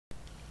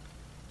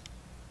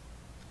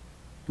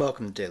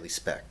Welcome to Daily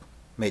Spec,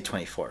 May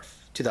 24th,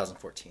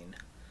 2014.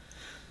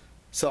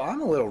 So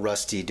I'm a little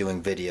rusty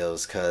doing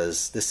videos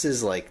because this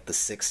is like the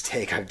sixth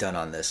take I've done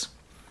on this.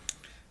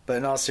 But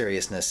in all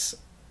seriousness,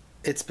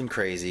 it's been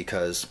crazy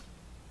because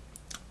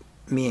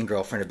me and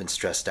girlfriend have been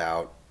stressed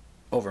out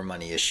over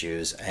money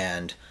issues,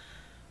 and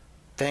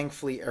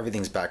thankfully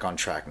everything's back on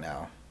track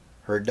now.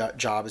 Her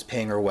job is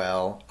paying her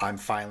well, I'm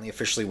finally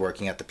officially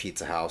working at the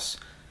pizza house,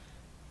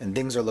 and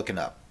things are looking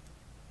up.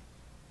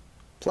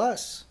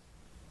 Plus,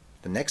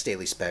 the next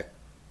Daily Spec,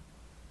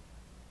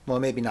 well,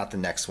 maybe not the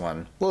next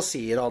one. We'll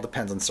see. It all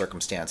depends on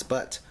circumstance.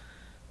 But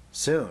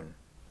soon,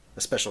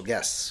 a special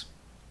guest.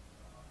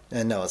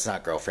 And no, it's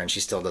not girlfriend. She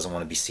still doesn't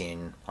want to be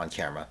seen on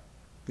camera.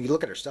 You can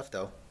look at her stuff,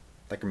 though.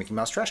 Like her Mickey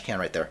Mouse trash can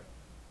right there.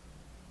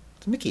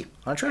 It's Mickey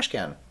on a trash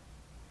can.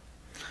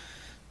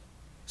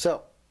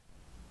 So,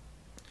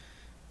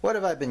 what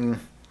have I been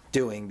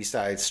doing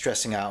besides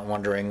stressing out and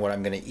wondering what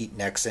I'm going to eat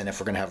next and if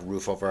we're going to have a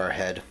roof over our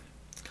head?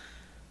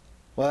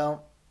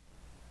 Well,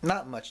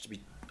 not much, to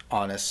be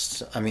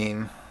honest. I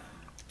mean,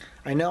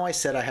 I know I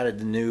said I had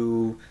a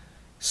new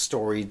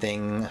story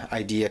thing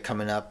idea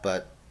coming up,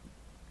 but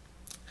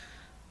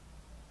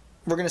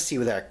we're going to see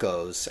where that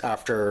goes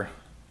after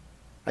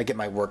I get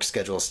my work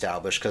schedule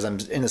established, because I'm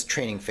in this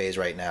training phase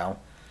right now,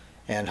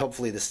 and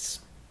hopefully this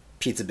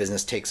pizza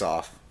business takes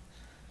off.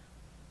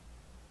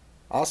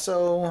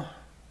 Also,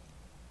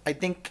 I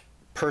think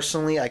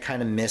personally I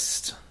kind of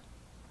missed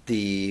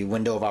the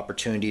window of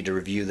opportunity to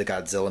review the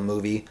Godzilla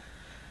movie.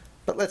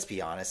 But let's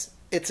be honest,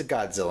 it's a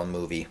Godzilla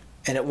movie,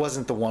 and it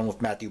wasn't the one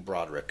with Matthew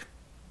Broderick.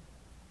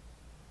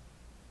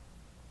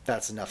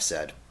 That's enough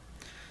said.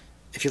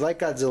 If you like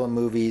Godzilla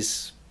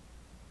movies,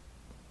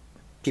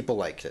 people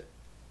liked it.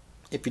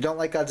 If you don't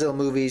like Godzilla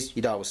movies,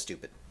 you thought it was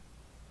stupid.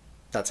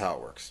 That's how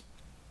it works.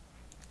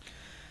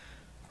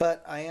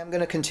 But I am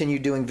going to continue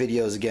doing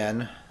videos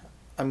again.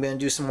 I'm going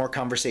to do some more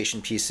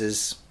conversation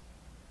pieces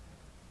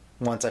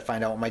once I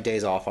find out what my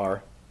days off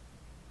are.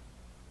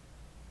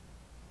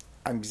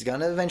 I'm going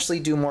to eventually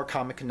do more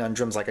comic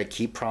conundrums like I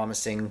keep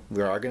promising.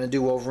 We are going to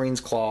do Wolverine's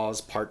Claws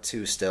Part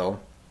 2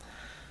 still.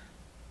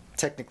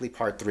 Technically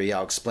Part 3.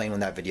 I'll explain when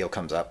that video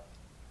comes up.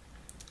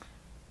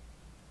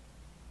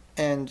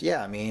 And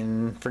yeah, I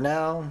mean, for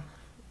now,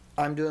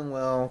 I'm doing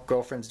well.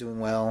 Girlfriend's doing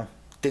well.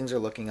 Things are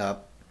looking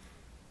up.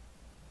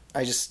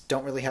 I just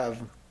don't really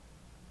have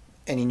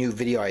any new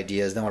video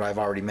ideas than what I've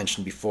already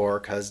mentioned before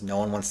because no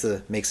one wants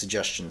to make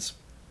suggestions.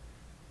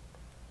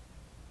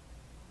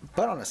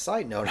 But on a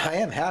side note, I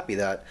am happy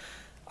that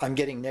I'm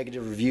getting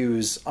negative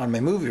reviews on my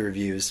movie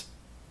reviews.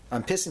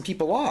 I'm pissing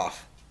people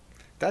off.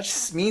 That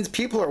just means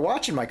people are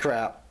watching my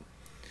crap.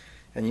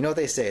 And you know what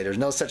they say, there's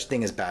no such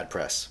thing as bad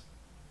press.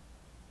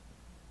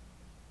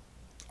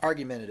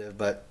 Argumentative,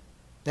 but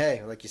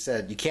hey, like you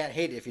said, you can't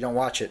hate it if you don't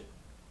watch it.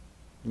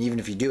 And even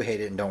if you do hate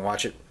it and don't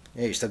watch it,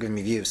 hey, you're still giving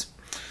me views.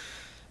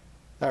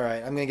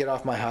 Alright, I'm going to get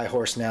off my high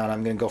horse now and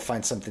I'm going to go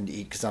find something to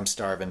eat because I'm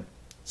starving.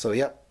 So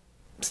yep.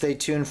 Stay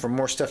tuned for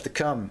more stuff to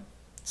come.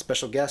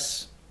 Special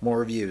guests, more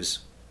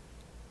reviews.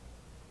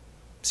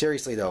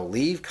 Seriously though,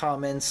 leave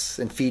comments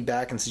and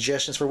feedback and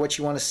suggestions for what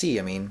you want to see.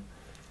 I mean,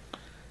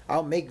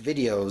 I'll make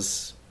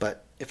videos,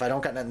 but if I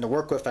don't got nothing to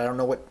work with, I don't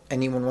know what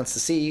anyone wants to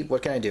see,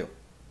 what can I do?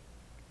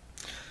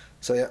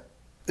 So yeah,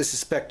 this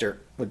is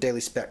Spectre with Daily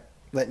Spec,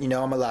 letting you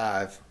know I'm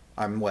alive,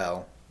 I'm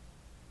well,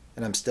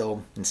 and I'm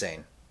still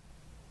insane.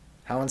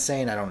 How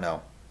insane, I don't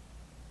know.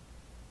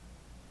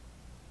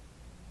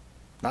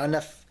 Not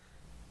enough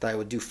that I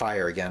would do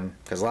fire again,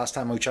 because last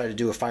time we tried to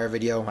do a fire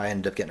video, I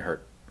ended up getting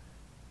hurt.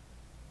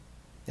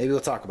 Maybe we'll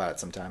talk about it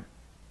sometime.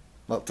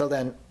 Well, till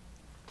then,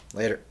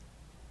 later.